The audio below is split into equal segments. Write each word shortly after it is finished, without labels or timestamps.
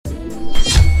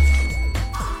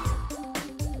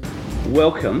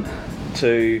Welcome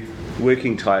to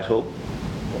working title,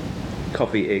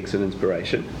 Coffee, Eggs and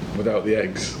Inspiration. Without the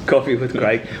eggs. Coffee with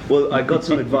Craig. Well, I got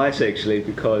some advice actually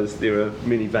because there are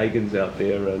many vegans out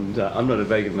there and I'm not a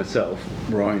vegan myself.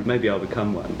 Right. Maybe I'll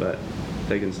become one, but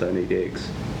vegans don't eat eggs.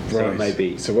 So Right.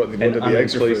 maybe. So what do the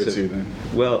eggs refer to then?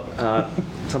 Well,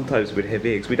 sometimes we'd have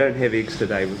eggs. We don't have eggs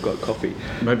today, we've got coffee.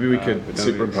 Maybe we could but no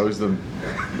superimpose them.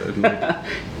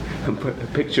 And put a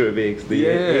picture of eggs, the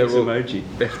eggs emoji.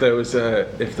 If there was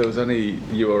any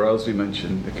URLs we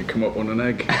mentioned, it could come up on an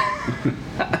egg.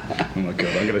 Oh my god,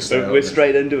 I'm going to stay. We're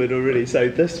straight into it already. So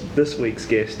this week's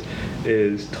guest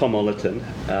is Tom Ollerton,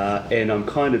 and I'm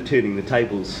kind of turning the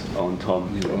tables on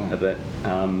Tom a bit.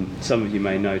 Some of you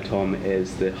may know Tom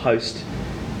as the host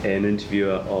and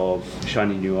interviewer of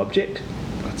Shiny New Object.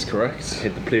 That's correct.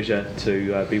 Had the pleasure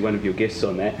to be one of your guests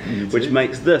on that, which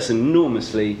makes this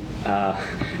enormously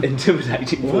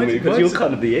intimidating for me because you're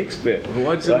kind of the expert. Well,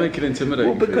 why does it make it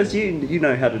intimidating? Well, because you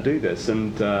know how to do this,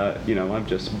 and I'm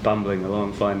just bumbling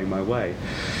along, finding my way.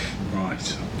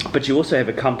 Right. But you also have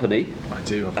a company. I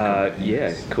do have a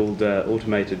company. Called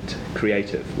Automated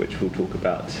Creative, which we'll talk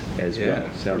about as well.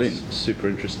 Sounds brilliant. Super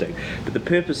interesting. But the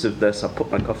purpose of this, I'll put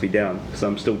my coffee down because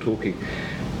I'm still talking,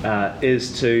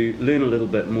 is to learn a little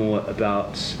bit more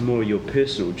about more your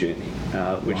personal journey,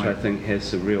 which I think has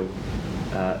some real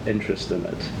interest in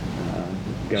it.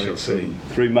 Going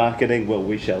through marketing, well,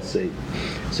 we shall see.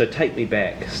 So take me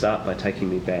back, start by taking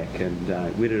me back, and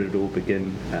where did it all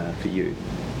begin for you?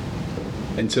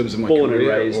 In terms of my born career,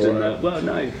 and raised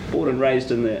born and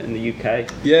raised in the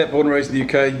UK. Yeah, born and raised in the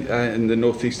UK, in the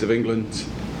northeast of England,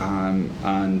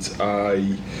 and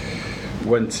I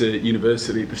went to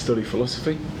university to study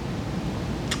philosophy,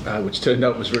 which turned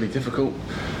out was really difficult.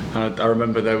 And I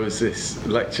remember there was this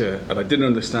lecture and I didn't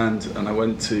understand, and I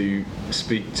went to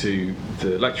speak to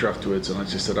the lecturer afterwards, and I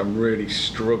just said, I'm really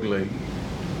struggling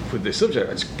with this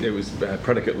subject. It was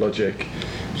predicate logic,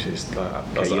 which is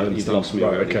you've lost me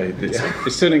already.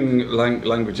 It's turning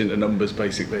language into numbers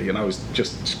basically, and I was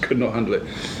just could not handle it.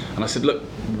 And I said, look,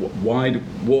 what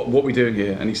are we doing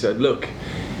here? And he said, look,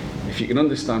 if you can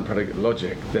understand predicate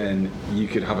logic, then you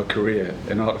could have a career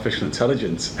in artificial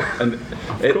intelligence. And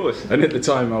of course. And at the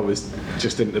time, I was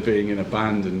just into being in a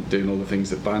band and doing all the things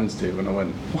that bands do. And I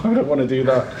went, why would I want to do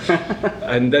that?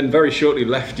 And then very shortly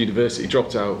left university,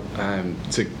 dropped out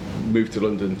to move to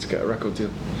London to get a record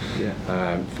deal.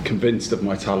 Yeah. Convinced of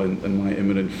my talent and my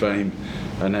imminent fame.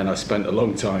 And then I spent a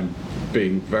long time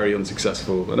being very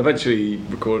unsuccessful, and eventually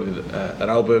recorded an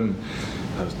album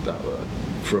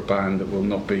for a band that will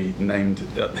not be named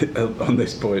on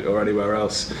this point or anywhere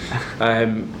else,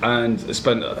 and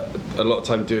spent a lot of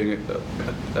time doing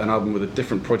an album with a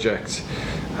different project,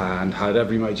 and had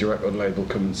every major record label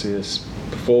come and see us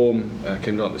perform,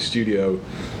 came down to the studio,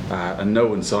 and no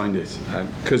one signed it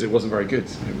because it wasn't very good.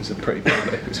 It was a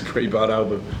pretty bad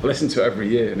album. I listen to it every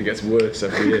year and it gets worse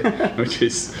every year, which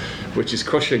is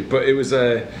crushing. But it was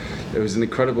an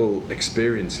incredible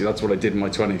experience. That's what I did in my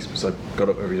 20s. Was I got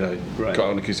up every day, got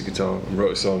on an acoustic guitar, and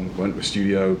wrote a song, went to a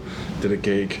studio, did a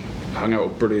gig, hung out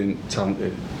with brilliant,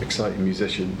 talented, exciting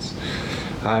musicians,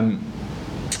 and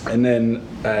then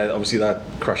obviously that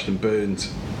crashed and burned,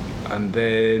 and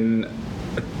then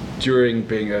during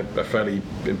being a fairly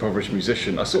impoverished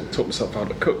musician, I sort of taught myself how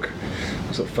to cook.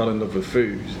 I sort of fell in love with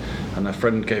food, and a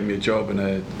friend gave me a job in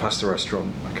a pasta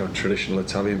restaurant, like a traditional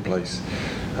Italian place,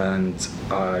 and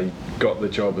I got the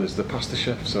job as the pasta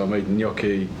chef. So I made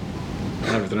gnocchi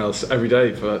and everything else every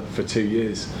day for 2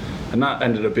 years, and that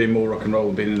ended up being more rock and roll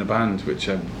than being in a band, which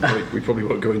we probably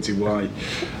won't go into why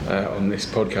on this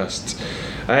podcast.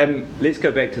 Let's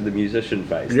go back to the musician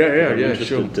phase. I'm interested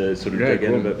sure. to sort of dig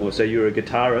in a bit more. So you're a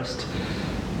guitarist,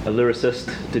 a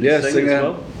lyricist. Did you sing singer, as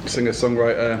well? Singer,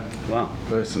 songwriter. Wow.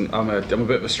 Person. I'm a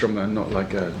bit of a strummer, not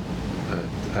like a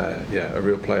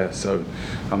real player. So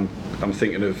I'm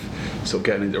thinking of sort of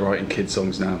getting into writing kids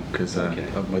songs now because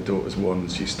my daughter's 1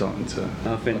 and she's starting to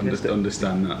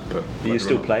understand that. But do you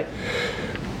still play?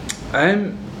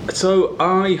 So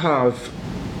I have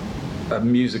a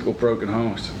musical broken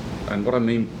heart, and what I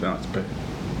mean that's a bit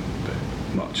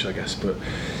much, I guess. But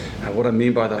what I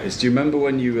mean by that is, do you remember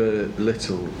when you were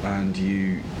little and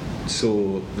you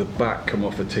saw the back come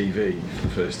off a TV for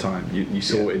the first time? You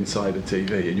saw it inside a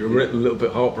TV, and you were a little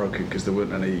bit heartbroken because there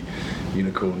weren't any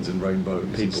unicorns and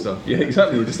rainbows and stuff. Yeah,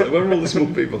 exactly. You're just like, where are all the small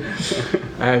people?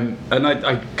 And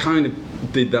I kind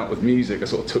of did that with music. I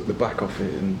sort of took the back off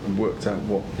it and worked out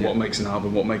what makes an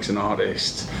album, what makes an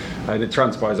artist. And it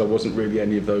transpires I wasn't really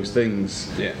any of those things.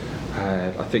 Yeah.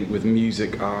 I think with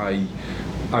music I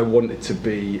wanted to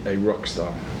be a rock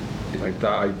star. Like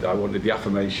that, I wanted the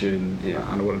affirmation, and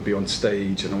I wanted to be on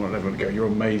stage, and I wanted everyone to go, "You're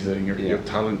amazing, you're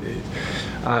talented."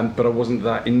 But I wasn't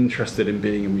that interested in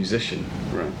being a musician.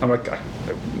 Right. I'm like,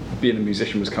 being a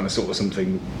musician was kind of sort of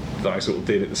something that I sort of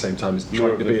did at the same time as More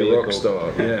trying of to a be a rock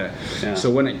vehicle. star. Yeah.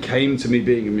 So when it came to me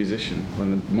being a musician,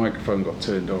 when the microphone got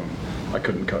turned on, I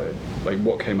couldn't cut it. Like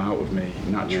what came out of me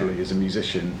naturally as a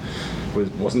musician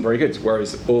wasn't very good.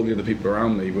 Whereas all the other people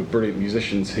around me were brilliant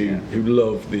musicians who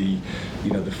loved the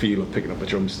feel of picking up a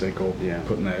drumstick or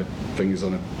putting their fingers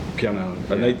on a piano,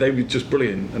 and they were just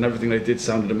brilliant, and everything they did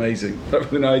sounded amazing.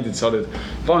 Everything I did sounded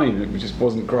fine. It just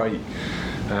wasn't great.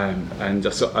 And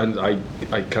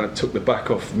I kind of took the back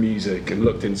off music and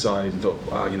looked inside and thought,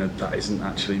 wow, that isn't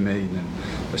actually me. And then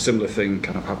a similar thing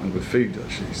kind of happened with food,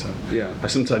 actually. So I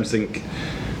sometimes think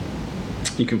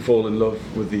you can fall in love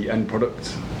with the end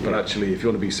product, but actually, if you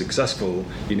want to be successful,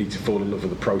 you need to fall in love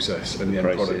with the process, and the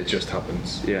end product just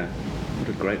happens. Yeah, what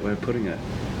a great way of putting it.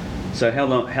 So how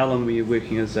long were you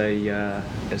working as a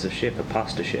chef, a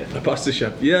pasta chef? A pasta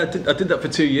chef. Yeah, I did that for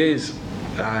 2 years.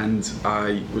 And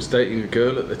I was dating a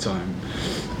girl at the time,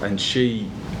 and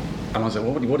I was like,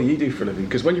 well, what do you do for a living?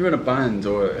 Because when you're in a band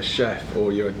or a chef,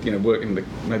 or you're working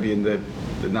maybe in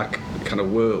that kind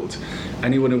of world,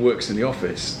 anyone who works in the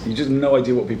office, you just have no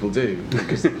idea what people do.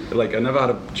 Because like I never had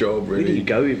a job really. Where do you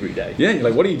go every day? Yeah, you're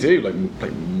like, what do you do?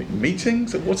 Like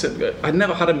meetings? What's it? I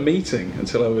never had a meeting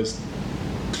until I was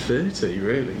 30,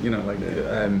 really.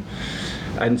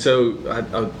 And so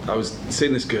I was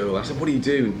seeing this girl. I said, "What do you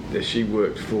do?" And she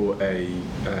worked for a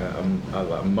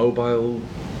mobile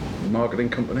marketing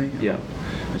company. Yeah.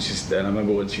 And I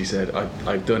remember when she said,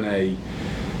 "I've done a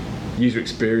user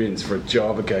experience for a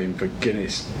Java game for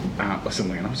Guinness app or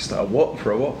something," and I was just like, "What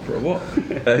for a what?"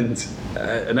 and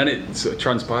then it sort of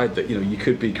transpired that you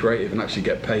could be creative and actually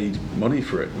get paid money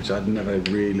for it, which I'd never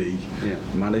really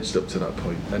managed up to that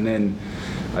point.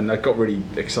 And I got really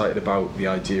excited about the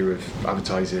idea of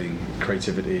advertising,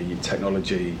 creativity,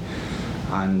 technology,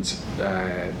 and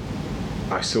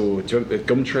I saw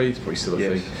Gumtree, it's probably still a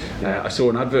thing. I saw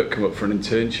an advert come up for an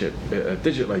internship at a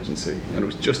digital agency, and it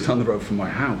was just down the road from my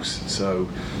house. So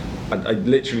I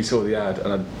literally saw the ad,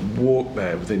 and I walked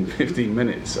there within 15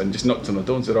 minutes and just knocked on the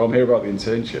door and said, "Oh, I'm here about the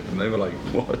internship." And they were like,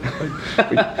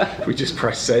 "What?" we just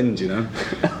pressed send,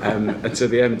 And so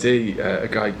the MD, a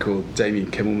guy called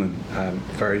Damien Kimmelman,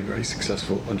 very, very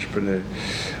successful entrepreneur,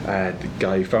 the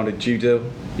guy who founded Judo,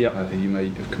 who you may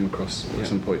have come across at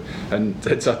some point, and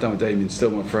I sat down with Damien,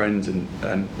 still my friend,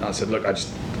 and I said, "Look,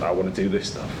 I want to do this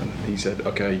stuff." And he said,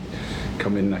 "Okay,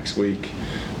 come in next week."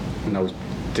 And I was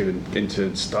doing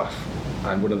intern stuff,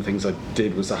 and one of the things I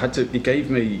did was he gave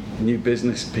me new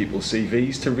business people's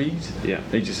CVs to read. And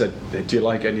he just said, "Do you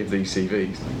like any of these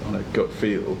CVs?" on a gut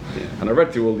feel. And I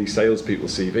read through all these salespeople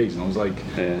CVs, and I was like,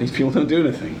 these people don't do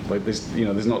anything. Like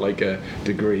there's not like a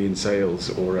degree in sales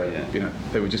or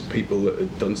they were just people that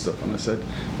had done stuff. And I said,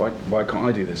 why can't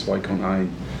I do this? Why can't I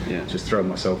just throw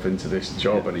myself into this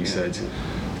job? And he said,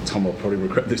 "Tom will probably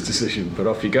regret this decision, but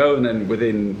off you go." And then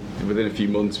within a few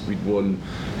months, we'd won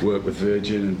work with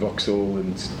Virgin and Vauxhall,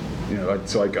 and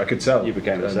so I could sell. You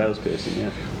became a salesperson, yeah.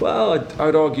 Well,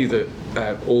 I'd argue that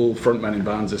all frontmen in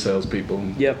bands are salespeople.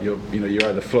 You're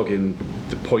either flogging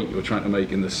the point you're trying to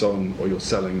make in the song, or you're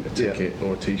selling a ticket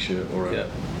or a T-shirt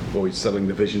or you're selling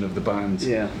the vision of the band.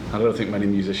 I don't think many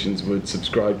musicians would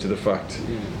subscribe to the fact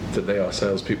that they are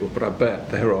salespeople, but I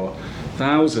bet there are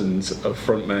thousands of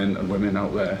frontmen and women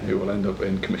out there who will end up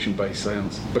in commission-based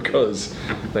sales because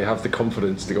they have the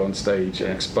confidence to go on stage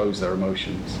and expose their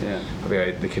emotions.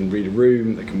 They can read a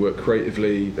room, they can work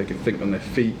creatively, they can think on their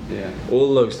feet.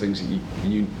 All those things that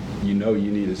you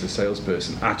need as a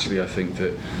salesperson. Actually, I think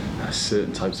that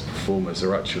certain types of performers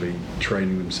are actually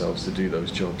training themselves to do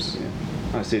those jobs.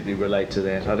 I certainly relate to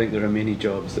that. I think there are many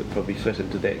jobs that probably fit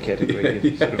into that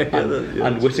category,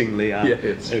 unwittingly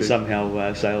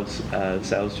somehow sales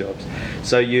jobs.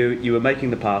 So you were making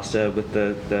the pasta with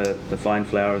the fine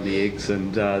flour and the eggs,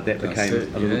 and that became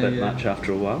a little bit much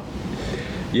after a while.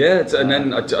 And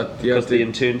then because the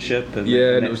internship and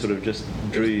that sort of just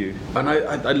drew you. And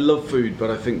I love food,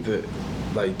 but I think that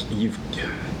like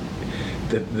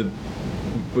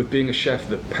with being a chef,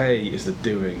 the pay is the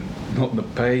doing, not the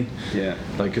pay.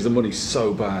 Because the money's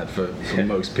so bad for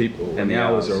most people, and the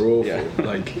hours are awful.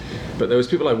 But there was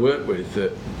people I worked with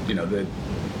that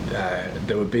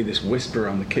there would be this whisper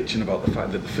around the kitchen about the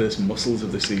fact that the first mussels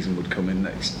of the season would come in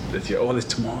next year. Oh, there's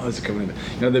tomatoes are coming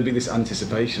in. There'd be this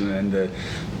anticipation, and the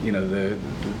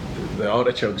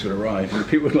artichokes would arrive, and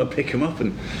people would pick them up.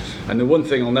 And the one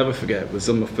thing I'll never forget was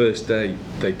on the first day,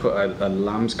 they put a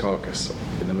lamb's carcass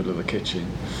in the middle of the kitchen,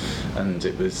 and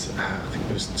it was I think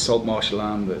it was salt marsh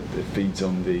lamb that feeds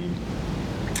on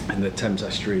in the Thames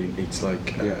estuary and eats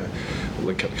like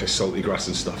salty grass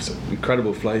and stuff. So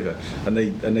incredible flavour, and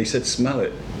they said smell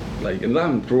it. Like, and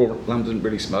raw lamb doesn't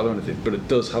really smell or anything, but it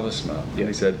does have a smell. Yeah. And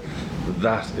he said,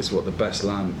 that is what the best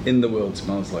lamb in the world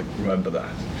smells like. Remember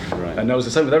that. Right. And that was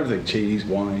the same with everything: cheese,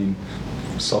 wine,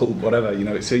 salt, whatever. You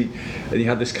know. So you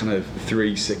had this kind of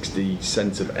 360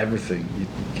 sense of everything.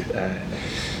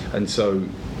 And so,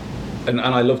 and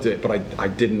I loved it, but I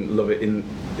didn't love it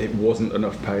it wasn't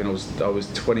enough pay, and I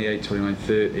was 28, 29,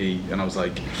 30, and I was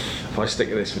like, if I stick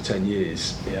at this for 10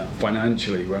 years,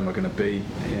 financially, where am I going to be?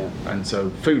 Yeah. And so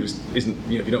food isn't,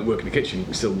 if you don't work in the kitchen, you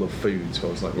can still love food. So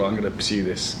I was like, well, I'm going to pursue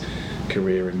this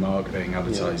career in marketing,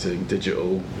 advertising,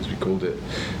 digital, as we called it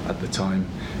at the time.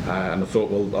 And I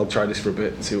thought, well, I'll try this for a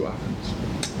bit and see what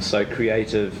happens. So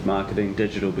creative marketing,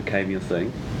 digital became your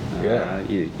thing. Yeah.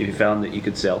 You found that you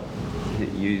could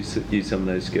use some of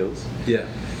those skills. Yeah.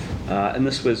 And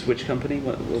this was which company?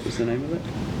 What was the name of it?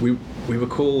 We were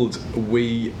called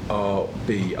We Are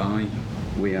BI.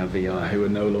 We Are VI. Who are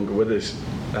no longer with us.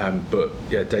 But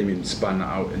yeah, Damien span that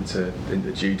out into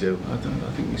Judo. I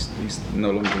think he's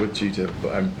no longer with Judo.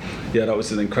 But yeah, that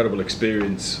was an incredible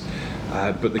experience.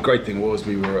 But the great thing was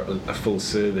we were a full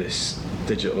service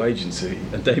digital agency,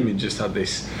 and Damien just had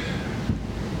this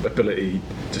ability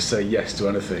to say yes to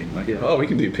anything. Like, oh, we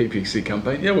can do a PPC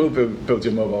campaign. Yeah, we'll build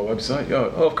your mobile website. Oh,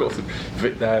 of course.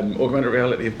 Augmented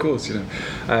reality, of course.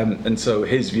 And so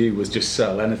his view was just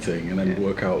sell anything and then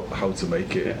work out how to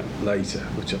make it later,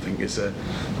 which I think is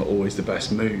not always the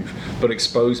best move. But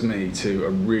exposed me to a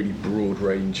really broad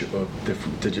range of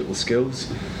different digital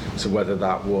skills. So whether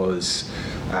that was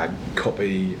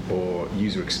copy or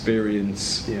user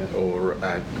experience or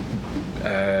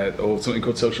something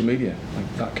called social media,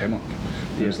 like that came up.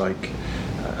 It was like,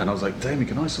 and I was like, Damien,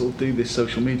 can I sort of do this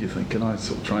social media thing? Can I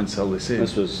sort of try and sell this in?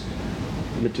 This was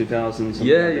mid 2000s.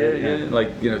 Yeah.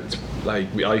 Like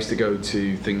I used to go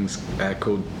to things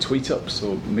called tweet-ups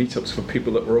or meetups for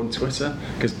people that were on Twitter,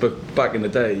 because back in the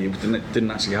day it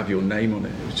didn't actually have your name on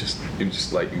it. It was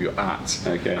just like your at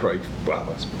Craig. Well,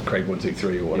 that's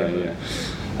Craig123 or whatever. Yeah.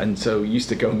 And so you used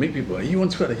to go and meet people. Are you on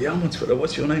Twitter? Yeah, I'm on Twitter.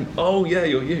 What's your name? Oh, yeah,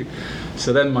 you're you.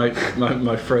 So then my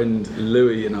friend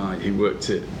Louis and I, who worked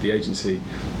at the agency,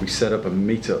 we set up a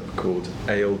meetup called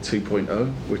Ale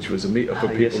 2.0, which was a meetup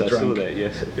of people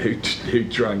who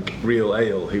drank real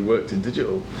ale, who worked in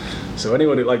digital. So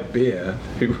anyone who liked beer,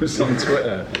 who was on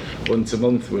Twitter once a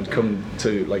month, would come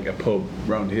to like a pub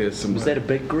around here somewhere. Was that a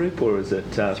big group, or is it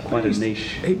quite a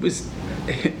niche?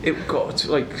 It got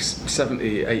to like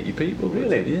 70, 80 people.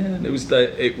 Really? Yeah, and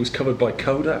it was covered by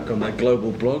Kodak on their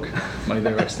global blog. May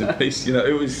they rest in peace.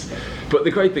 It was. But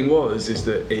the great thing is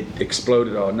that it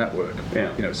exploded our network.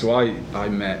 Yeah. So I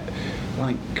met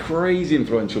like crazy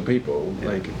influential people,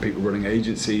 like people running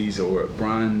agencies or at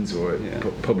brands or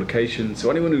at publications. So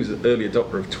anyone who's an early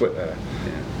adopter of Twitter,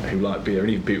 who liked beer, and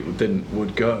even people who didn't,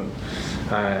 would go.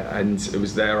 And it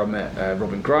was there I met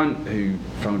Robin Grant, who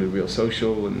founded Real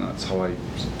Social, and that's how I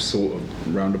sort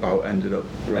of roundabout ended up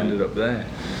there.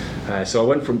 So I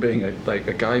went from being a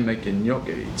guy making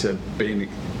gnocchi to being an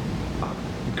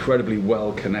incredibly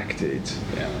well connected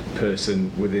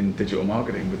person within digital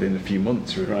marketing within a few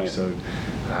months, really. Right. So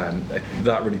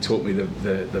that really taught me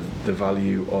the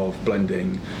value of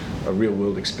blending a real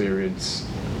world experience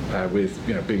with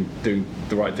doing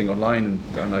the right thing online,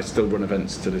 and I still run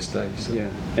events to this day. So. Yeah,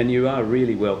 and you are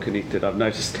really well connected. I've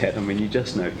noticed that. I mean, you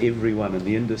just know everyone in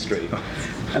the industry.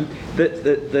 And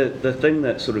the thing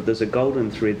that sort of, there's a golden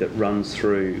thread that runs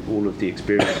through all of the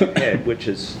experience you've had, which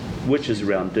is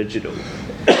around digital.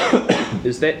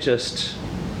 Did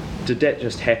that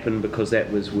just happen because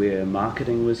that was where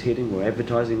marketing was heading, or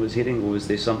advertising was heading, or was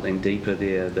there something deeper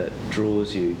there that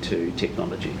draws you to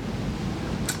technology?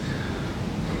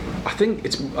 I think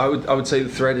I would say the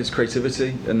thread is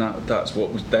creativity, and that's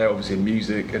what was there, obviously, in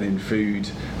music and in food.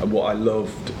 And what I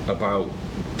loved about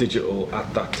digital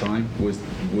at that time was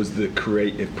the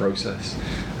creative process.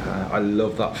 I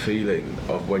love that feeling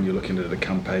of when you're looking at a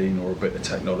campaign or a bit of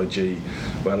technology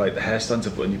where like the hair stands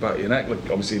up on your back of your neck. Like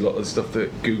obviously a lot of the stuff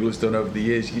that Google has done over the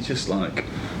years, you're just like,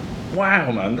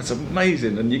 wow, man, that's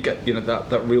amazing. And you get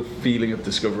that real feeling of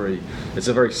discovery. It's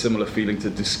a very similar feeling to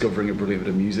discovering a brilliant bit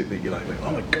of music that you're like,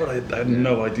 oh my god, I had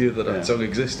no idea that song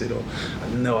existed, or I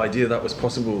had no idea that was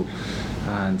possible.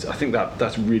 And I think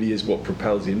that really is what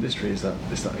propels the industry, is that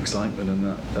excitement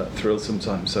and that thrill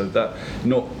sometimes. So that,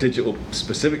 not digital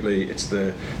specifically, it's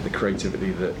the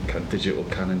creativity that digital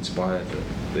can inspire.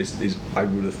 That is, I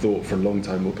would have thought for a long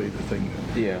time will be the thing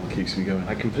that keeps me going.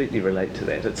 I completely relate to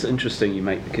that. It's interesting you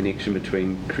make the connection intersection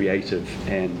between creative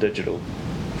and digital.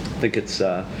 I think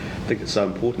it's so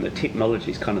important. The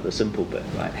technology is kind of the simple bit,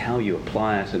 right? How you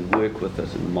apply it and work with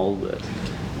it and mould it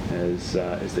is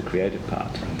the creative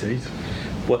part. Indeed.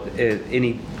 What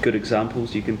any good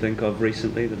examples you can think of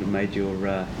recently that have made your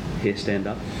hair stand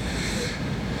up?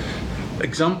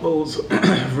 Examples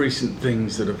of recent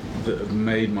things that have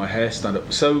made my hair stand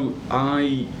up. So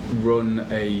I run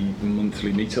a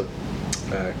monthly meetup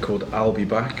called I'll Be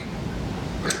Back,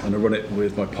 and I run it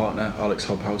with my partner Alex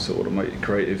Hobhouse at Automated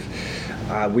Creative.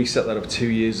 We set that up 2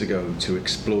 years ago to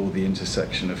explore the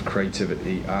intersection of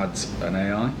creativity, ads and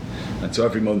AI. And so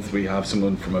every month we have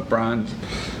someone from a brand,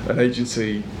 an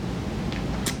agency,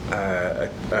 a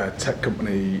tech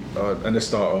company and a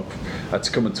startup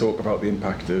to come and talk about the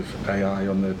impact of AI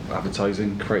on the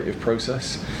advertising creative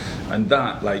process. And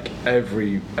that, like,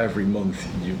 every month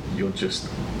you're just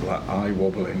like eye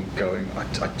wobbling, going,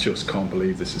 I just can't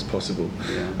believe this is possible.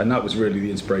 Yeah. And that was really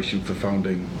the inspiration for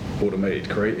founding Automated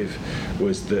Creative,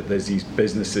 was that there's these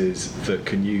businesses that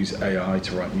can use AI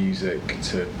to write music,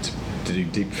 to do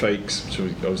deep fakes, which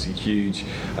was obviously huge,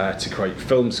 to create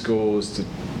film scores, to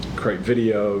create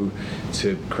video,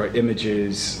 to create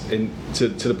images, to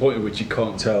the point at which you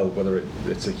can't tell whether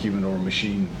it's a human or a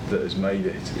machine that has made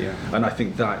it. Yeah. And I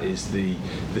think that is the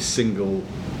single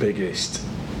biggest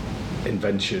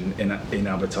invention in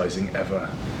advertising ever,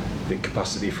 the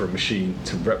capacity for a machine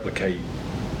to replicate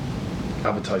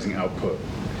advertising output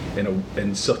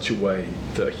in such a way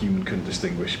that a human couldn't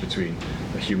distinguish between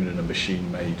a human and a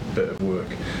machine-made bit of work.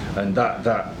 And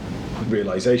that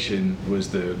realization was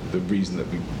the reason that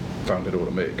we founded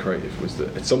Automated Creative, was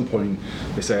that at some point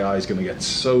this AI is going to get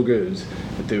so good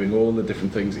at doing all the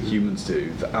different things that humans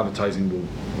do that advertising will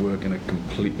work in a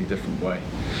completely different way.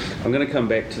 I'm going to come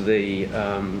back to the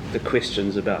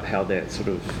questions about how that sort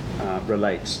of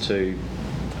relates to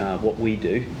what we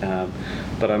do,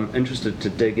 but I'm interested to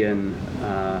dig in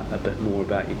a bit more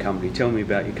about your company. Tell me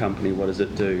about your company. What does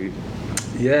it do?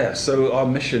 Yeah, so our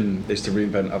mission is to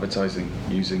reinvent advertising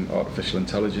using artificial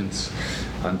intelligence,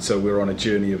 and so we're on a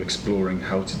journey of exploring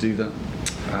how to do that.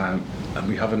 And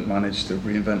we haven't managed to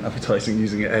reinvent advertising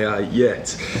using AI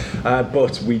yet,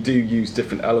 but we do use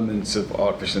different elements of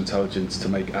artificial intelligence to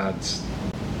make ads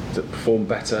that perform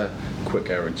better,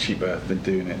 quicker and cheaper than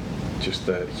doing it just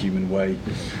the human way.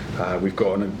 We've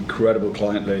got an incredible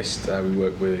client list. We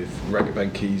work with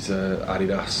Regabenkies,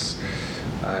 Adidas,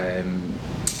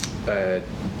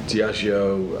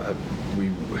 Diageo,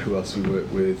 who else we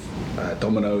work with?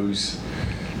 Domino's.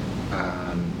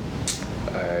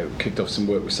 Kicked off some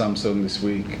work with Samsung this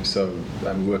week, so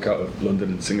we work out of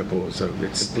London and Singapore. So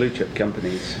it's blue chip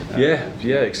companies.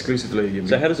 Exclusively.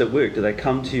 So how does it work? Do they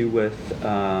come to you with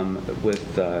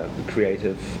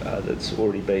creative that's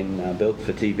already been built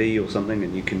for TV or something,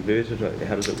 and you convert it? Or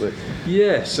how does it work?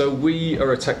 Yeah, so we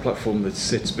are a tech platform that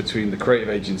sits between the creative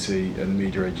agency and the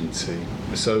media agency.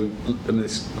 So, and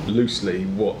this loosely,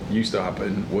 what used to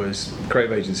happen was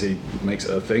creative agency makes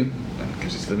it a thing,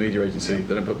 because it's the media agency,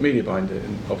 they don't put media behind it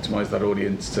and optimize that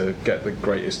audience to get the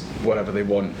greatest whatever they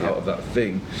want out of that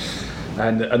thing.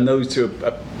 And those two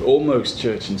are almost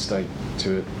church and state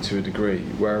to a degree.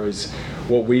 Whereas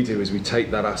what we do is we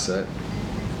take that asset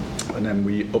and then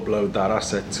we upload that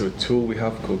asset to a tool we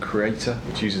have called Creator,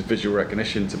 which uses visual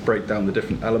recognition to break down the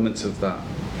different elements of that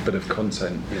bit of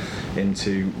content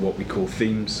into what we call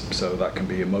themes. So that can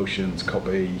be emotions,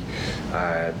 copy,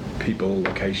 people,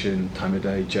 location, time of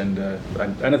day, gender,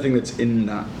 and anything that's in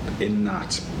that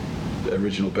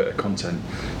original bit of content.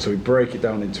 So we break it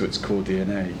down into its core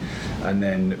DNA, and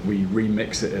then we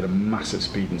remix it at a massive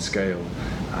speed and scale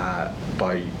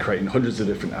by creating hundreds of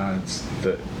different ads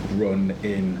that run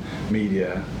in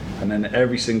media. And then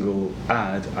every single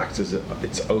ad acts as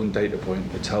its own data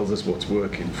point that tells us what's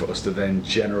working for us to then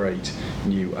generate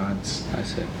new ads. I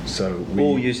see. So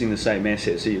all using the same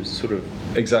asset, so you're sort of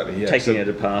taking it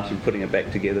apart and putting it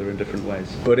back together in different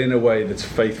ways. But in a way that's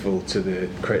faithful to the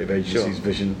creative agency's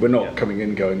vision. We're not coming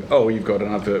in going, oh, you've got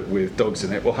an advert with dogs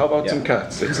in it. Well, how about some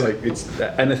cats? It's like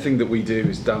anything that we do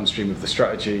is downstream of the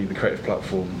strategy, the creative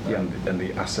platform, and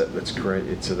the asset that's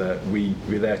created, so that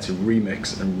we're there to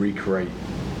remix and recreate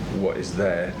what is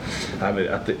there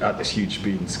at this huge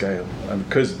speed and scale. And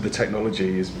because the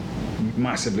technology is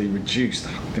massively reduced,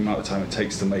 the amount of time it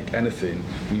takes to make anything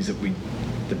means that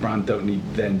the brand don't need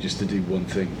then just to do one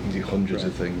thing. You do hundreds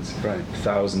of things,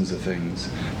 thousands of things,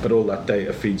 but all that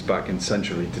data feeds back in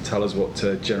centrally to tell us what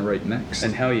to generate next.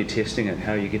 And how are you testing it?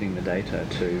 How are you getting the data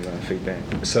to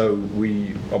feedback? So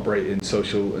we operate in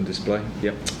social and display.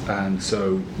 And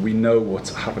so we know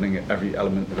what's happening at every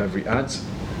element of every ad.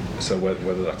 So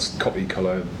whether that's copy,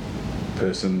 colour,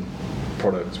 person,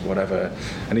 product, whatever,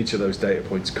 and each of those data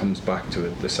points comes back to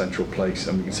the central place,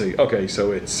 and we can see, okay,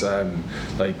 so it's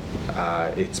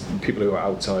it's people who are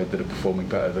outside that are performing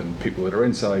better than people that are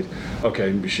inside.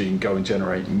 Okay, machine, go and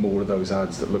generate more of those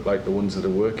ads that look like the ones that are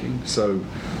working. So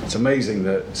it's amazing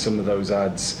that some of those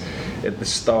ads at the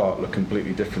start look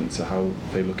completely different to how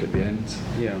they look at the end.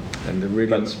 Yeah. And they're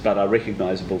really but are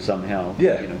recognisable somehow.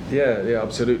 Yeah, you know. yeah,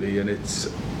 absolutely, and it's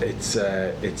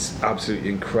absolutely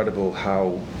incredible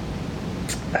how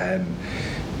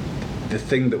the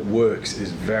thing that works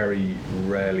is very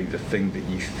rarely the thing that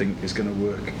you think is going to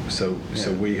work. So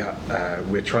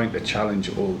we're trying to challenge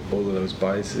all of those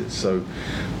biases. So,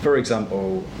 for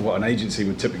example, what an agency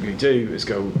would typically do is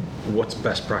go, what's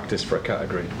best practice for a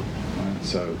category? Right?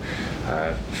 So,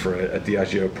 for a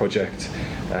Diageo project,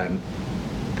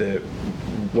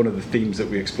 one of the themes that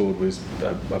we explored was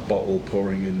a bottle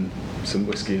pouring in some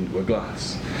whiskey into a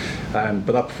glass.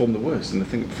 But that performed the worst, and the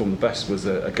thing that performed the best was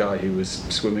a guy who was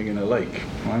swimming in a lake,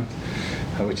 right?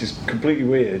 Which is completely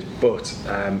weird, but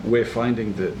we're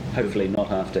finding that... Hopefully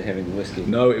not after having the whiskey.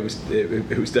 No, it was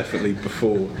definitely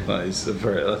before. That's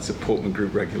a Portman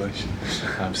Group regulation.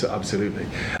 So absolutely.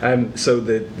 So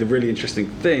the really interesting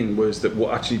thing was that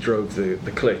what actually drove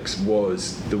the clicks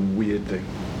was the weird thing.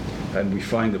 And we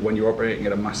find that when you're operating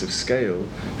at a massive scale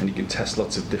and you can test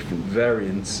lots of different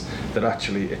variants, that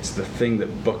actually it's the thing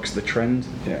that bucks the trend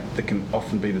that can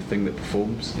often be the thing that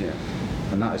performs. Yeah.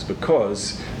 And that is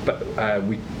because I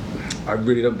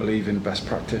really don't believe in best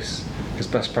practice, because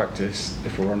best practice,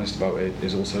 if we're honest about it,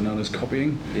 is also known as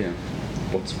copying. Yeah.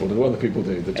 What do other people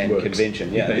do that works?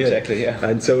 Convention, exactly, yeah.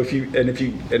 And so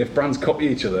if brands copy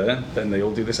each other, then they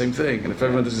all do the same thing. And if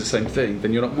everyone does the same thing,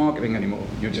 then you're not marketing anymore.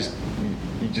 You're just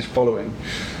following.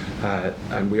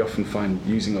 And we often find,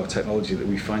 using our technology, that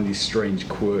we find these strange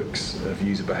quirks of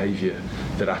user behaviour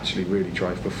that actually really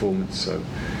drive performance. So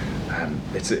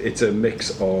it's a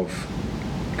mix of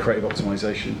creative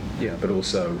optimization, but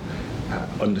also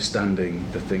understanding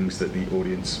the things that the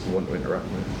audience want to interact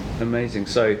with. Amazing.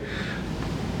 So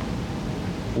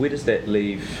where does that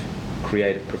leave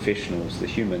creative professionals, the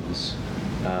humans,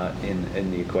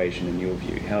 in the equation, in your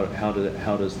view? How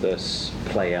does this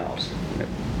play out? You know,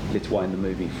 let's wind the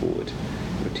movie forward.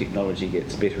 Your technology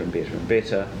gets better and better and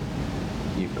better.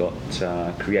 You've got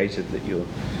creative that you're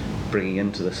bringing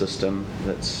into the system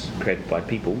that's created by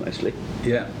people mostly.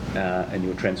 Yeah. And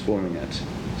you're transforming it.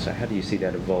 So how do you see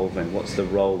that evolving? What's the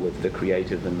role of the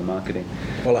creative and the marketing?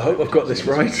 Well, I hope I've got this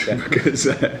right,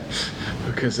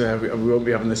 because we won't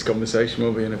be having this conversation,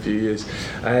 will we, in a few years.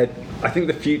 I think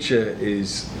the future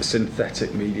is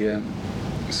synthetic media.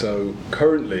 So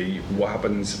currently what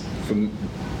happens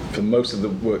for most of the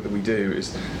work that we do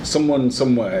is someone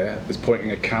somewhere is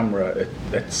pointing a camera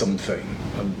at something,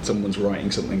 and someone's writing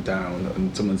something down,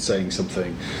 and someone's saying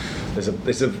something.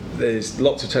 There's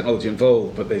lots of technology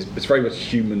involved, but it's very much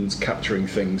humans capturing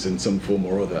things in some form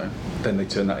or other. Then they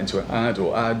turn that into an ad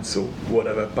or ads or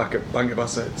whatever, bank of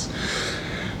assets,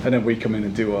 and then we come in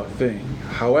and do our thing.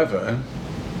 However,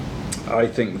 I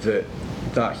think that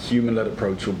human-led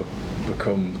approach will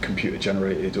become computer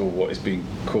generated, or what is being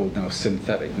called now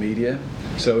synthetic media.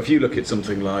 So if you look at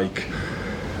something like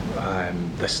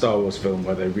the Star Wars film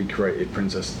where they recreated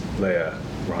Princess Leia,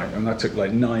 right, and that took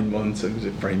like 9 months. It was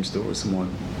at Framestore or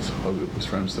someone, I hope it was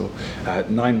Framestore,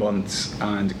 9 months,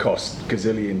 and cost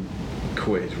gazillion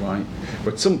quid, right?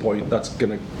 But at some point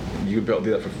you'd be able to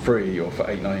do that for free or for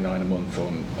 $8.99 a month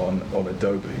on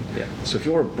Adobe. Yeah. So if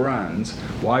you're a brand,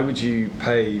 why would you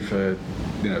pay for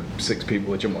 6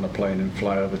 people to jump on a plane and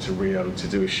fly over to Rio to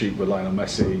do a shoot with Lionel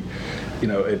Messi,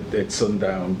 at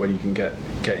sundown, when you can get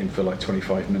in for like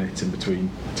 25 minutes in between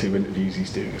 2 interviews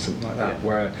he's doing or something like that?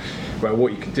 Yeah. Where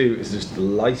what you could do is just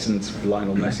license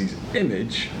Lionel Messi's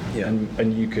image,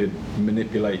 and you could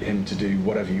manipulate him to do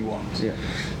whatever you want. Yeah.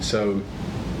 So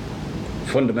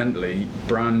fundamentally,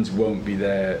 brands won't be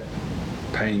there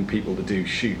paying people to do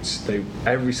shoots.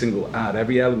 Every single ad,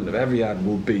 every element of every ad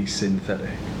will be synthetic.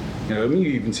 You've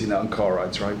even seen that on car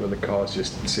rides, right, where the car's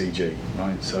just CG,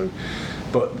 right? So,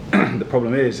 but the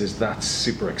problem is that's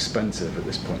super expensive at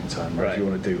this point in time. Right? If you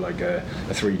want to do like a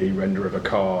 3D render of a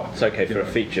car, it's okay for a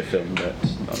feature film, but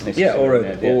not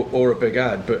necessarily or a big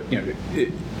ad. But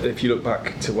if you look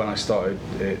back to when I started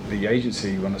the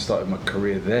agency, when I started my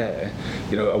career there,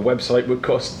 a website would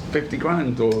cost 50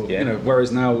 grand, or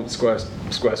whereas now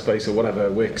Squarespace or whatever,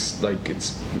 Wix, like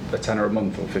it's a tenner a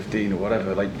month or 15 or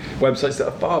whatever, like websites that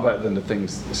are far better than the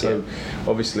things. So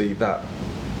obviously that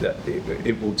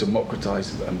it will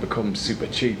democratize and become super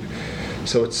cheap.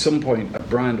 So at some point a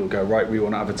brand will go, right, we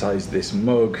want to advertise this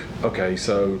mug. Okay,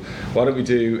 so why don't we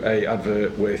do a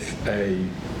advert with a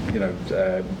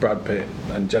Brad Pitt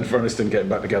and Jennifer Aniston getting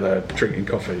back together, drinking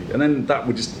coffee, and then that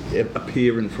would just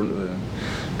appear in front of them.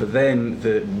 But then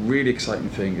the really exciting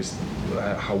thing is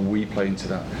how we play into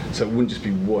that. So it wouldn't just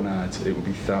be one ad, it would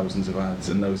be thousands of ads,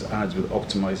 and those ads would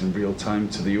optimize in real time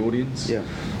to the audience. Yeah.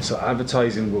 So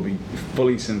advertising will be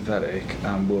fully synthetic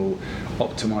and will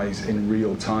optimize in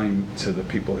real time to the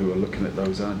people who are looking at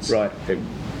those ads. Right.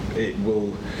 It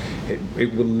will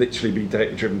literally be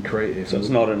data-driven creative. So it's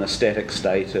not in a static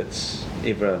state, it's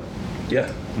ever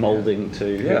molding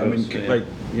to... Yeah, I mean,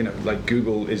 like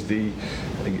Google is the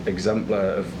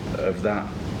exemplar of that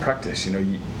practice.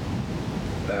 One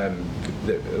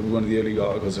of the early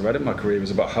articles I read in my career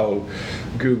was about how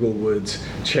Google would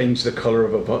change the color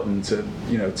of a button to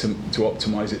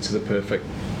optimize it to the perfect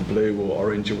blue or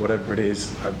orange or whatever it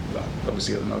is.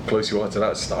 Obviously, I don't know how close you are to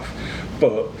that stuff,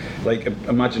 but like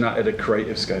imagine that at a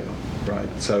creative scale, right?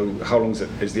 So how long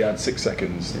is the ad? 6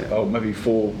 seconds. Yeah. Oh, maybe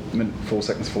 4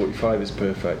 seconds 45 is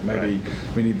perfect. Maybe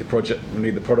we need the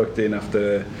product in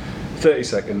after 30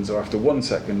 seconds or after 1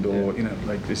 second, or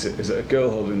is it a girl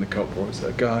holding the cup, or is it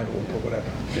a guy, or whatever.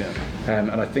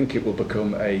 And I think it will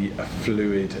become a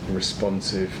fluid,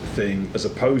 responsive thing, as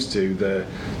opposed to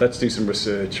let's do some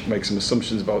research, make some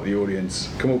assumptions about the audience,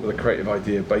 come up with a creative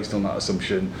idea based on that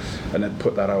assumption, and then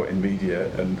put that out in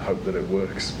media and hope that it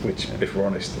works, which, if we're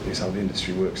honest, is how the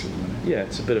industry works at the minute. Yeah,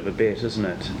 it's a bit of a bet, isn't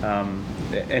it?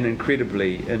 An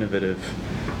incredibly innovative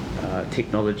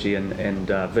technology and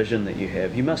vision that you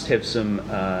have. You must have some.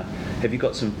 Have you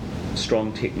got some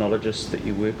strong technologists that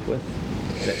you work with?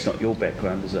 That's not your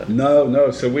background, is it?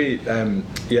 No. So we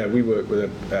work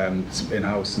with some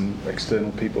in-house and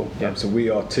external people. Yeah. So we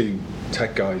are 2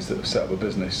 tech guys that have set up a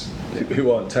business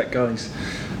who aren't tech guys,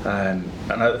 and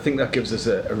I think that gives us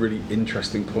a really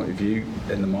interesting point of view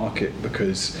in the market,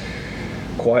 because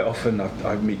quite often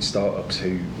I meet startups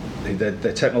who.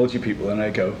 They're technology people, and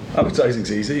they go,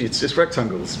 advertising's easy, it's just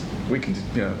rectangles. We can,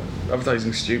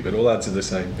 advertising's stupid, all ads are the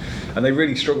same. And they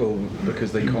really struggle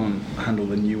because they can't handle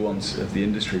the nuance of the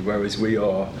industry, whereas we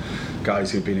are guys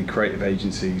who've been in creative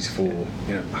agencies for,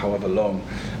 however long,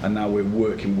 and now we're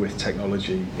working with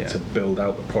technology to build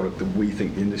out the product that we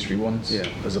think the industry wants,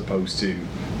 as opposed to,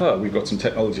 we've got some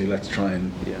technology, let's try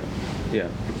and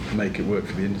make it work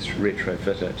for the industry.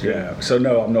 Retrofit it. Yeah. So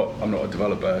no, I'm not a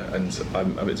developer, and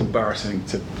it's embarrassing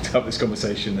to have this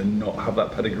conversation and not have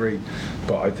that pedigree.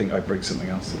 But I think I bring something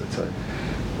else to the table.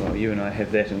 Well, you and I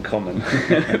have that in common.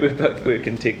 We both work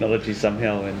in technology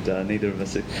somehow, and neither of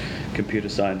us are computer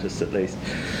scientists, at least.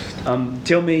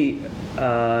 Tell me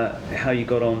how you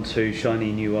got on to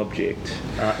Shiny New Object.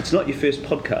 It's not your first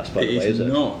podcast, by the way, is it?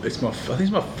 Not. I think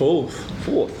it's my fourth.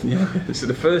 Fourth? Yeah. So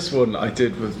the first one I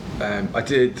did was I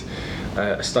did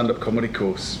a stand-up comedy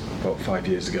course about 5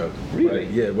 years ago.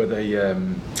 Really? Where they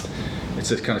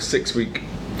it's a kind of 6-week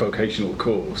vocational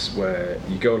course where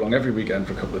you go along every weekend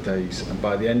for a couple of days, and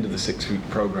by the end of the 6-week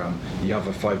program you have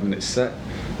a 5-minute set,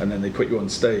 and then they put you on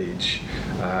stage,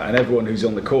 and everyone who's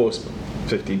on the course,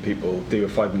 15 people, do a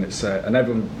 5-minute set, and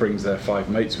everyone brings their 5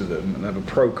 mates with them, and they have a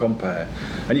pro compare,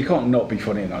 and you can't not be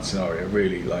funny in that scenario,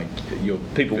 really. Like,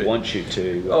 people want you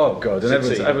to. Oh god, and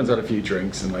everyone's had a few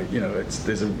drinks, and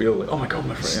there's a real oh my god,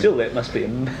 my friend. Still, that must be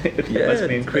must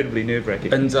be incredibly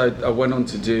nerve-wracking. And I went on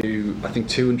to do, I think,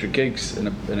 200 gigs in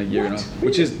a year and a half,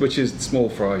 which is small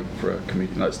fry for a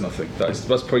comedian. That's nothing. That's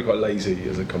probably quite lazy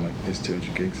as a comic. Is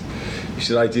 200 gigs. You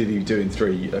should ideally be doing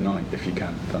 3 a night if you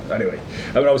can. But anyway,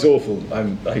 I was awful.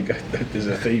 There's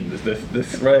a theme. The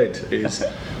thread is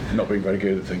not being very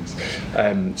good at things.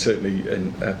 Certainly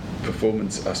in a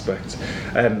performance aspect.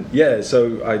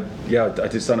 So I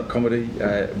did stand-up comedy,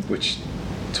 which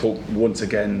once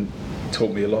again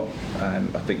taught me a lot. I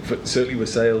think certainly with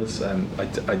sales.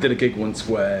 I did a gig once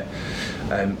where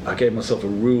I gave myself a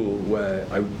rule where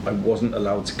I wasn't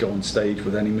allowed to go on stage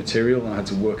with any material, and I had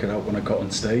to work it out when I got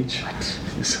on stage. What?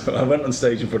 So I went on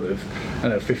stage in front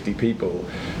of 50 people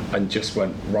and just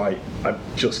went, right, I'm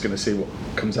just going to see what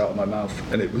comes out of my mouth.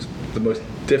 And it was the most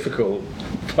difficult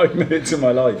 5 minutes of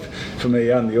my life for me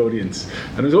and the audience.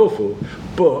 And it was awful,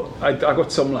 but I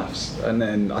got some laughs. And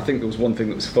then I think there was one thing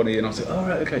that was funny, and I was like, all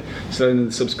right, okay. So in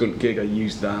the subsequent gig, I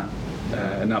used that.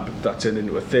 And that turned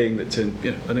into a thing that turned,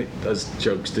 and as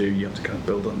jokes do, you have to kind of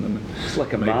build on them. It's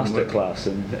like a masterclass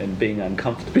in being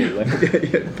uncomfortable.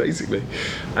 yeah, basically.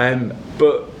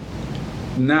 But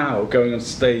now going on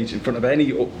stage in front of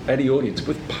any audience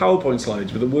with PowerPoint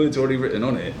slides with the words already written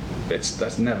on it,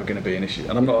 that's never going to be an issue.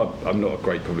 And I'm not a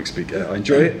great public speaker. I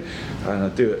enjoy it, and I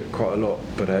do it quite a lot.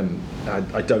 But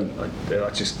I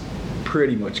just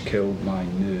pretty much killed my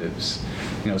nerves.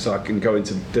 So I can go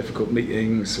into difficult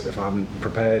meetings if I haven't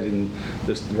prepared in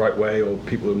the right way, or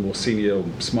people who are more senior or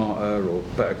smarter or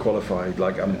better qualified.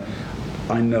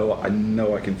 I know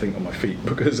I can think on my feet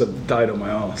because I've died on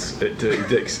my arse at Dirty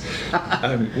Dicks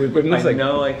with nothing. I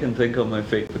know I can think on my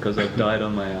feet because I've died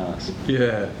on my arse.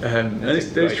 Yeah, and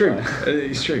it's true.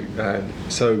 It's true.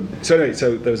 So anyway,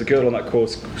 so there was a girl on that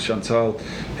course, Chantal,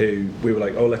 who we were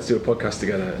like, oh, let's do a podcast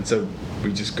together. And so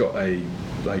we just got a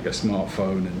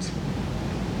smartphone and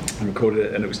recorded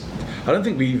it, and it was, I don't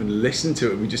think we even listened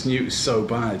to it, we just knew it was so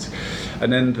bad.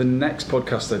 And then the next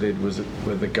podcast I did was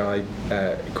with a guy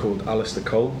called Alistair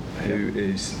Cole, who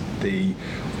is I'm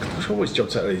not sure what his job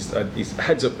title is. He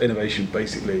heads up innovation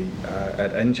basically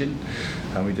at Engine,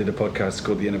 and we did a podcast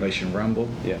called The Innovation Ramble.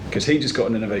 Yeah. Because he just got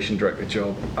an innovation director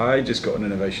job, I just got an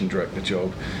innovation director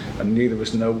job, and neither of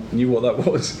us knew what that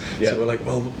was. Yeah. So we're like,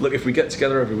 well, look, if we get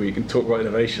together every week and talk about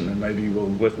innovation, then maybe we'll...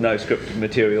 With no scripted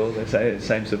material, they say,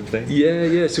 same sort of thing.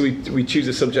 Yeah. So we choose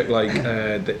a subject like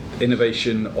the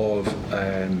innovation of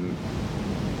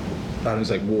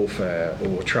items like warfare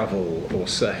or travel or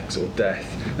sex or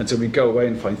death, and so we go away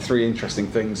and find 3 interesting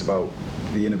things about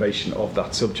the innovation of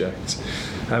that subject,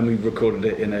 and we recorded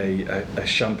it in a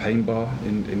champagne bar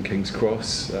in King's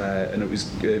Cross, and it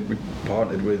was we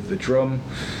partnered with The Drum,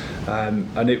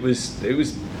 and it was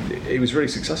really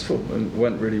successful and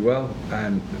went really well,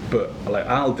 but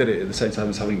Al did it at the same time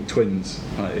as having twins.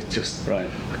 It just, right.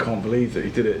 I can't believe that he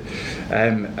did it,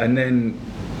 and then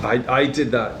I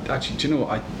did that. Actually, do you know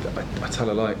what? I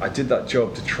tell a lie. I did that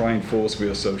job to try and force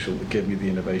Real Social to give me the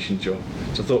innovation job.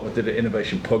 So I thought I did an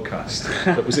innovation podcast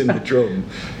that was in The Drum.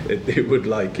 It would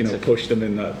push them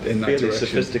in that direction. Fairly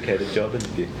sophisticated job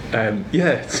interview.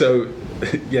 So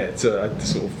I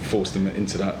sort of forced them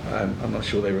into that. I'm not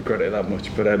sure they regret it that much,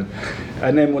 but and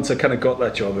then once I kind of got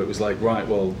that job, it was like, right,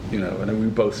 well, and then we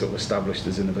were both sort of established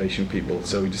as innovation people,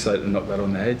 so we decided to knock that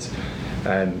on the head.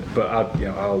 But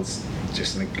Al's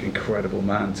just an incredible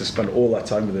man. To spend all that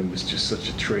time with him was just such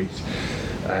a treat,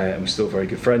 and we're still very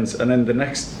good friends. And then the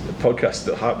next podcast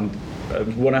that happened,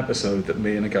 one episode that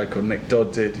me and a guy called Nick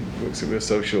Dodd did, who works at Real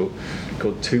Social,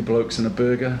 called Two Blokes and a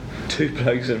Burger. Two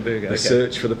Blokes and a Burger. The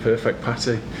search for the perfect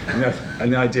patty.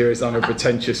 And the idea is I'm a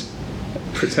pretentious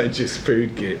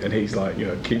food git, and he's like,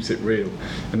 keeps it real.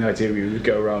 And the idea we would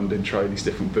go around and try these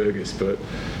different burgers, but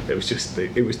it was just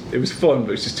it was fun, but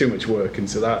it was just too much work, and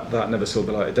so that never saw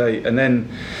the light of day. And then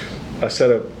I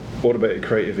set up Automated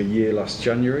Creative a year last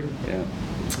January. Yeah.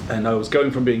 And I was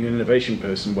going from being an innovation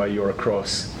person where you're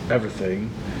across everything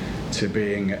to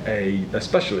being a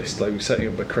specialist, like setting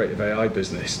up a creative AI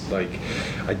business. Like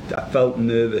I felt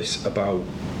nervous about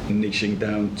niching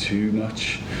down too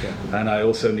much, and I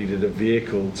also needed a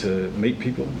vehicle to meet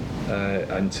people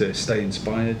and to stay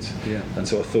inspired. And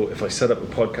so I thought, if I set up a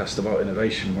podcast about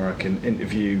innovation where I can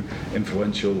interview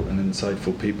influential and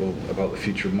insightful people about the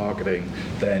future of marketing,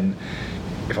 then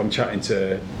if I'm chatting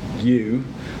to you,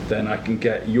 then I can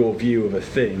get your view of a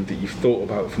thing that you've thought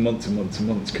about for months and months and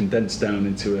months condensed down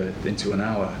into an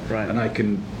hour, right. And I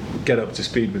can get up to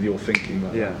speed with your thinking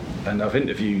about that. And I've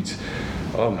interviewed,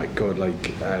 oh my god,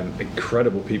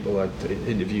 incredible people. I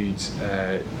interviewed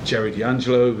Jerry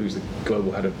D'Angelo, who's the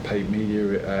global head of paid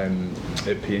media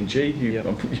at P&G, you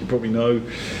probably know.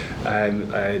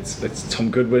 It's Tom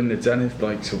Goodwin at Zenith,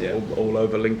 all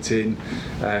over LinkedIn.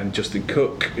 Justin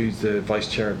Cook, who's the vice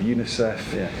chair of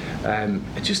UNICEF.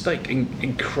 Just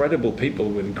incredible people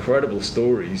with incredible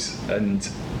stories, and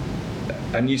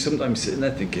you sometimes sitting there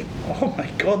thinking, oh my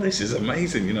god, this is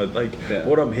amazing.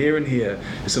 What I'm hearing here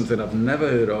is something I've never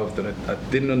heard of, that I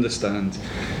didn't understand.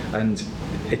 And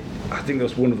I think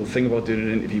that's one of the thing about doing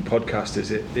an interview podcast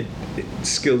is it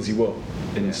skills you up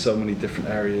in so many different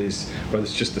areas, whether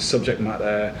it's just the subject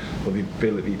matter or the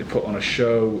ability to put on a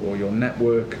show or your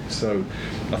network. So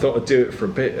I thought I'd do it for a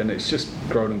bit, and it's just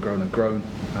grown and grown and grown,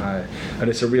 and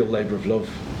it's a real labour of love.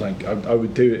 I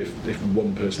would do it if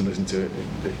one person listened to it.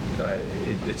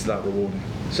 It's that rewarding.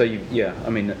 So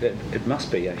it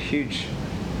must be a huge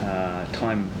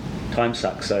time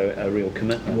suck, so a real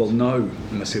commitment. Well, no.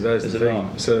 See, there's the thing.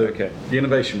 Not? So okay. The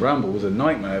Innovation Ramble was a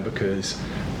nightmare because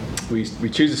we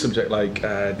choose a subject like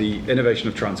the innovation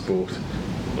of transport.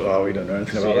 Oh, we don't know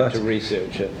anything about you that. have to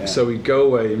research it. Yeah. So we'd go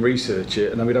away and research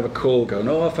it, and then we'd have a call going,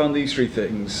 oh, I found these 3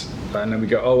 things. And then we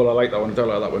go, oh, well, I like that one, I don't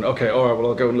like that one. Okay, all right, well,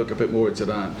 I'll go and look a bit more into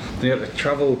that. Then you had to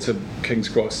travel to King's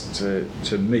Cross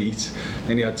to meet.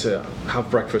 Then you had to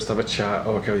have breakfast, have a chat.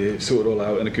 Oh, okay, you sort it all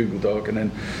out in a Google Doc. And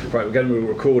then, right, again, we'll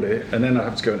record it. And then I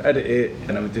have to go and edit it.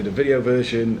 And then we did a video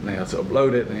version. And then you had to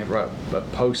upload it. Then you have to write a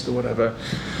post or whatever.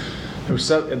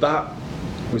 That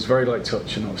was very light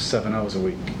touch, and that was 7 hours a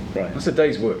week. Right. That's a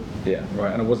day's work. Yeah.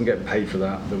 Right, and I wasn't getting paid for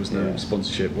that. There was no Yeah.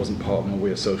 sponsorship. Wasn't part of my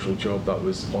We're Social job. That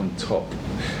was on top.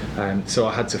 So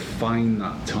I had to find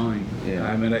that time.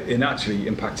 Yeah. And it actually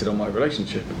impacted on my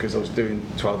relationship because I was doing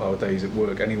 12-hour days at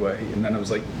work anyway, and then I was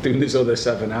like doing this other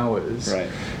 7 hours. Right.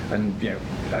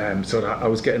 And so I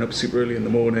was getting up super early in the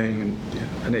morning,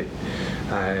 and it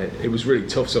was really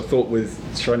tough. So I thought with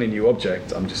trying a new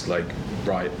object, I'm just like,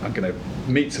 right, I'm going to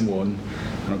meet someone,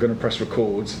 and I'm going to press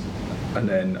record, and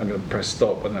then I'm going to press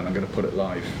stop, and then I'm going to put it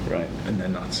live. Right. And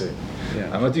then that's it.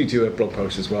 Yeah. And I do a blog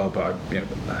post as well, but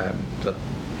that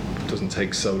doesn't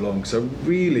take so long. So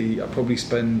really, I probably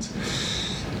spend,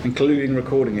 including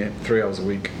recording it, 3 hours a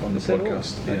week on the Is that all?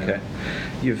 podcast. Yeah. Okay.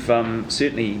 You've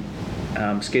certainly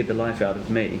scared the life out of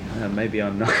me. Maybe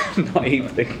I'm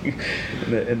naive thinking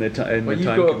in the time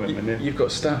commitment. Yeah. You've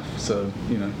got staff, so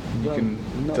you Well, can.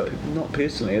 not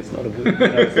personally. It's not a work.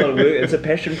 It's not a work. It's a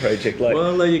passion project. Like,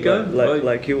 Well, there you go.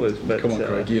 Like yours. But Come on,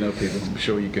 Craig. You know people. I'm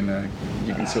sure you can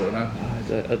sort it out.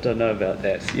 I don't know about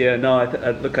that. Yeah, no. I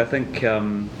think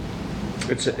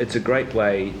it's a great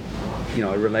way.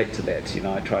 I relate to that.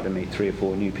 I try to meet 3 or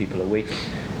 4 new people a week.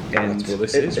 And That's what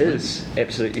this it is, is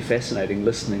absolutely fascinating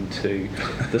listening to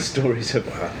the stories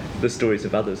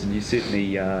of others, and you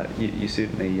certainly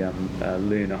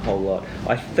learn a whole lot.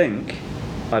 I think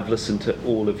I've listened to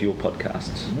all of your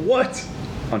podcasts What?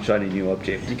 on Shiny New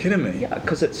Object. Are you kidding me? Yeah,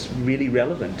 because it's really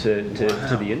relevant to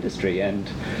the industry and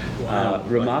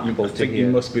remarkable I to think hear.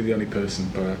 you must be the only person,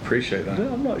 but I appreciate that.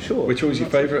 Well, I'm not sure. Which one was your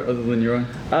favourite other than your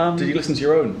own? Did you listen to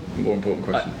your own? More important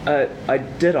question. I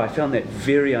did. I found that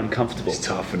very uncomfortable. It's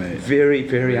tough, isn't it? Very,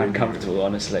 very Really uncomfortable,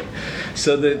 honestly.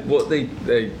 So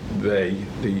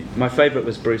My favourite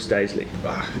was Bruce Daisley.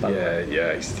 by the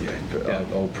way.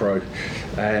 Old pro.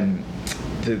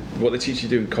 What they teach you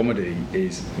to do in comedy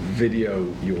is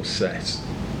video your set,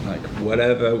 like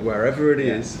wherever it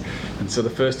is. And so the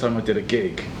first time I did a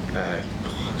gig, I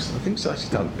think it was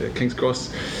actually down at King's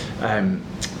Cross,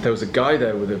 there was a guy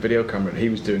there with a video camera, and he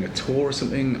was doing a tour or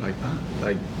something like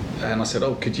that. And I said,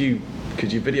 "Oh, could you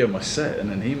video my set and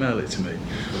then email it to me?"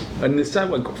 And the set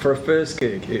went, for a first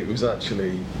gig, it was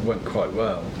actually went quite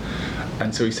well.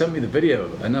 And so he sent me the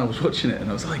video, and I was watching it, and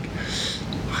I was like,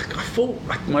 I thought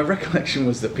my recollection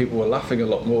was that people were laughing a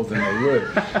lot more than they were,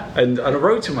 and I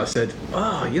wrote to him. I said,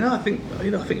 I think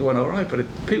it went all right, but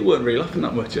people weren't really laughing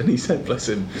that much. And he said, bless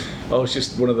him, it's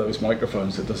just one of those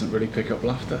microphones that doesn't really pick up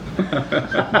laughter.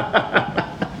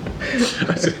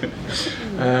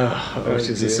 Which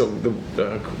is a sort of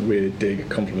the weird dig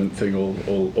compliment thing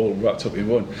all wrapped up in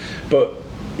one. But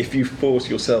if you force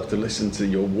yourself to listen to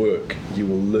your work, you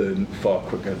will learn far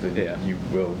quicker than you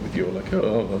will with your I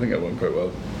think that went quite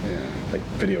well. Yeah. Like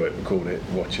video it, record it,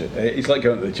 watch it. It's like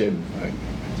going to the gym. Like,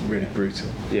 it's really brutal.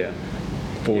 Yeah.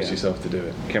 Force yourself to do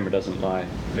it. Camera doesn't lie.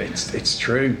 It's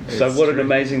true. So what an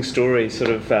amazing story! Sort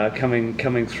of coming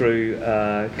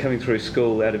through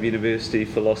school, out of university,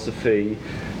 philosophy,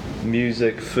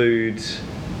 music, food,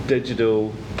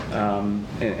 digital, an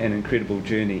incredible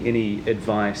journey. Any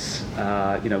advice?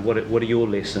 What are your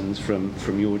lessons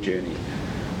from your journey?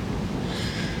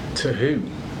 To who?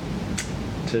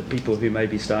 To people who may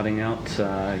be starting out,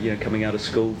 coming out of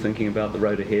school, thinking about the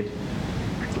road ahead.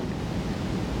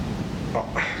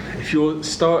 If you're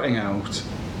starting out,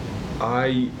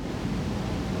 I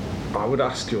would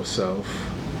ask yourself,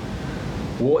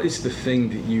 what is the thing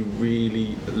that you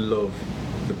really love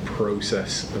the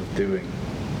process of doing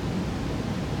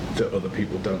that other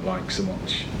people don't like so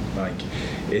much? Like,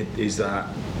 is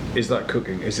that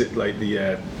cooking? Is it like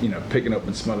the picking up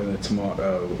and smelling the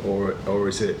tomato, or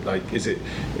is it I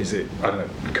don't know,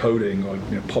 coding, or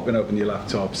popping open your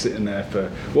laptop, sitting there for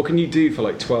what can you do for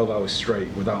like 12 hours straight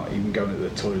without even going to the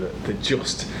toilet, that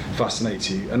just fascinates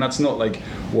you? And that's not like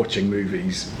watching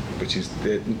movies, which is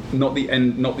not the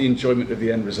enjoyment of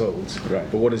the end result, right?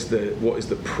 But what is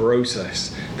the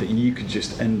process that you could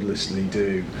just endlessly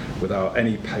do without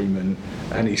any payment,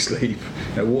 any sleep?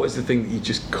 What is the thing that you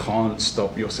just can't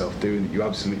stop yourself doing, that you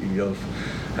absolutely love?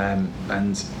 And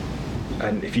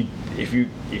if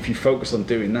you focus on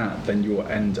doing that, then your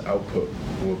end output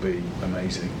will be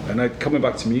amazing. And coming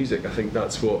back to music, I think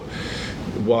that's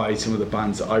why some of the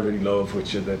bands that I really love,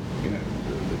 which are the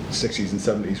 60s and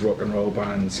 70s rock and roll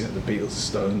bands, the Beatles,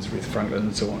 Stones, Aretha Franklin,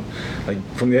 and so on. Like,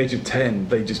 from the age of 10,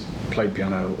 they just played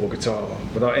piano or guitar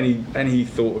without any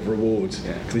thought of reward.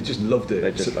 Because they just loved it.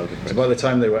 They just loved it. So by the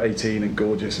time they were 18 and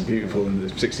gorgeous and beautiful, and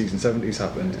the 60s and 70s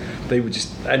happened, they were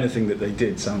just, anything that they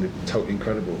did sounded totally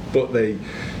incredible. But they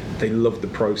loved the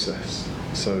process.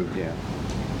 So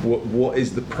What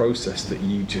is the process that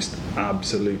you just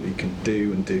absolutely can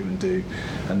do and do and do,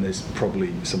 and there's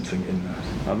probably something in that.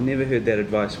 I've never heard that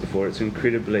advice before. It's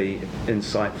incredibly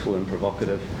insightful and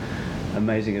provocative.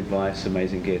 Amazing advice,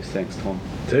 amazing guest. Thanks, Tom.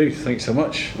 Dude, thanks so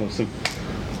much. Awesome.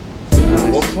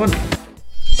 What fun.